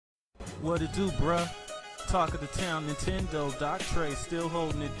What it do, bruh? Talk of the town, Nintendo, Doc Trey still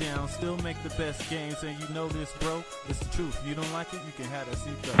holding it down, still make the best games, and you know this, bro. It's the truth. If you don't like it, you can have that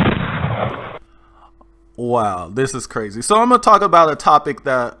seatbelt. Wow, this is crazy. So I'm gonna talk about a topic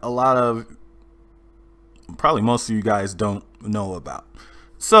that a lot of, probably most of you guys don't know about.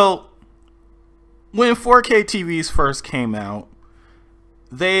 So when 4K TVs first came out,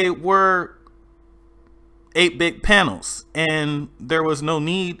 they were 8-bit panels, and there was no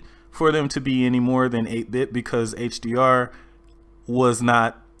need for them to be any more than 8-bit because HDR was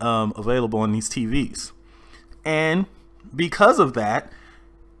not available on these TVs. And because of that,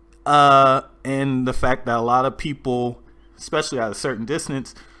 and the fact that a lot of people, especially at a certain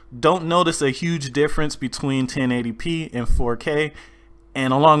distance, don't notice a huge difference between 1080p and 4K,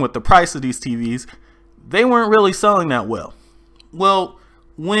 and along with the price of these TVs, they weren't really selling that well. Well,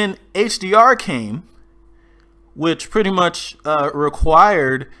 when HDR came, which pretty much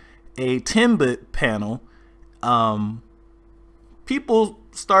required a 10-bit panel, people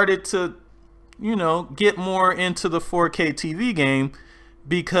started to, get more into the 4K TV game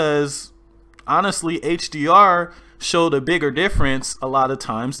because honestly, HDR showed a bigger difference a lot of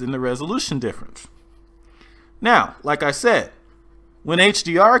times than the resolution difference. Now, like I said, when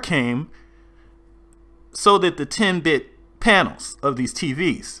HDR came, so did the 10-bit panels of these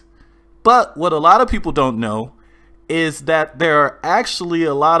TVs. But what a lot of people don't know is that there are actually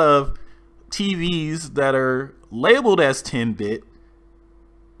a lot of TVs that are labeled as 10-bit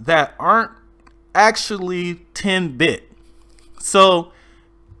that aren't actually 10-bit. So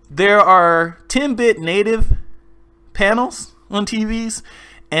there are 10-bit native panels on TVs,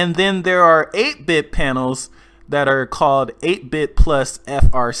 and then there are 8-bit panels that are called 8-bit plus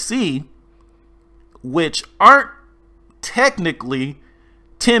FRC, which aren't technically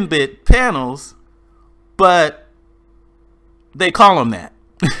 10-bit panels, but they call them that.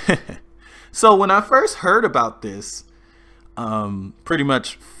 So when I first heard about this, pretty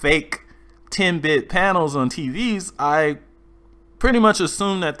much fake 10-bit panels on TVs, I pretty much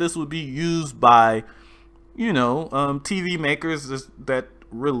assumed that this would be used by, TV makers that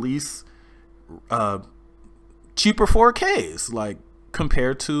release cheaper 4Ks, like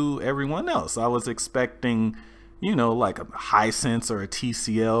compared to everyone else. I was expecting, like a Hisense or a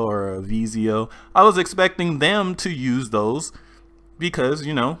TCL or a VZO. I was expecting them to use those because,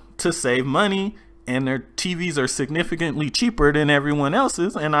 to save money, and their TVs are significantly cheaper than everyone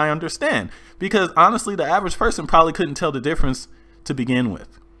else's, and I understand. Because honestly, the average person probably couldn't tell the difference to begin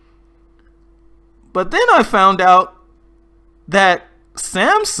with. But then I found out that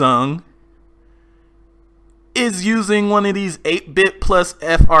Samsung is using one of these 8-bit plus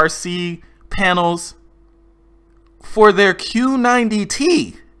FRC panels for their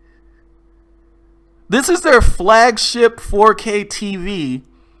Q90T. This is their flagship 4K TV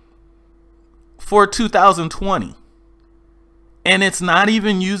for 2020. And it's not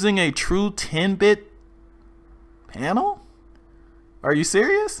even using a true 10-bit panel? Are you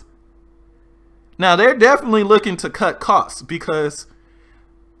serious? Now, they're definitely looking to cut costs because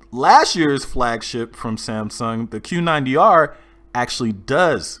last year's flagship from Samsung, the Q90R, actually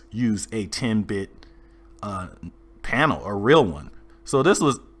does use a 10-bit panel, a real one. So this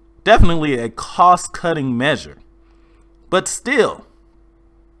was definitely a cost-cutting measure. But still,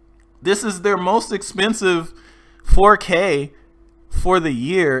 this is their most expensive 4K for the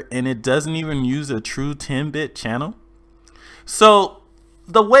year, and it doesn't even use a true 10-bit channel. So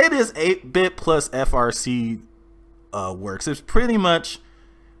the way this 8-bit plus FRC works is pretty much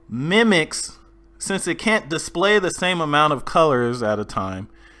mimics, since it can't display the same amount of colors at a time,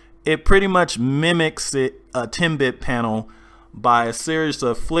 it pretty much mimics a 10-bit panel by a series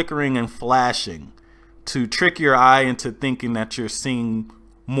of flickering and flashing to trick your eye into thinking that you're seeing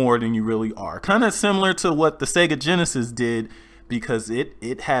more than you really are. Kind of similar to what the Sega Genesis did, because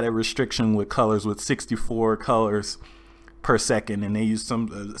it had a restriction with colors with 64 colors per second, and they used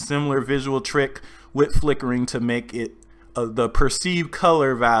some similar visual trick with flickering to make it the perceived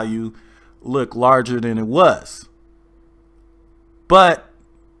color value look larger than it was. But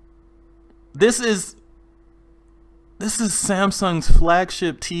this is Samsung's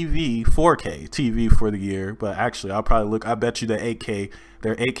flagship TV, 4K TV for the year. But actually, I bet you their 8K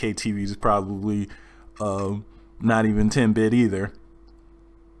TVs is probably not even 10-bit either.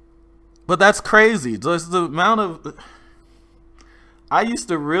 But that's crazy. Just the amount of, I used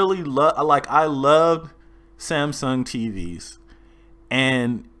to really I loved Samsung TVs,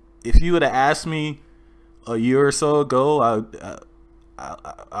 and if you would have asked me a year or so ago,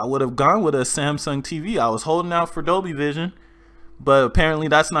 I would have gone with a Samsung TV. I was holding out for Dolby Vision, but apparently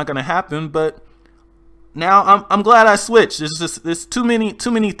that's not going to happen. But now I'm glad I switched. It's too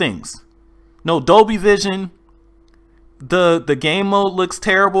many things. No Dolby Vision. The game mode looks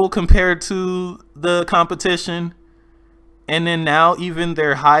terrible compared to the competition. And then now even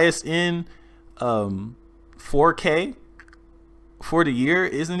their highest end 4K for the year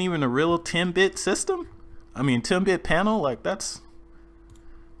isn't even a real 10-bit system. I mean 10-bit panel, like that's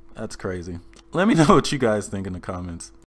crazy. Let me know what you guys think in the comments.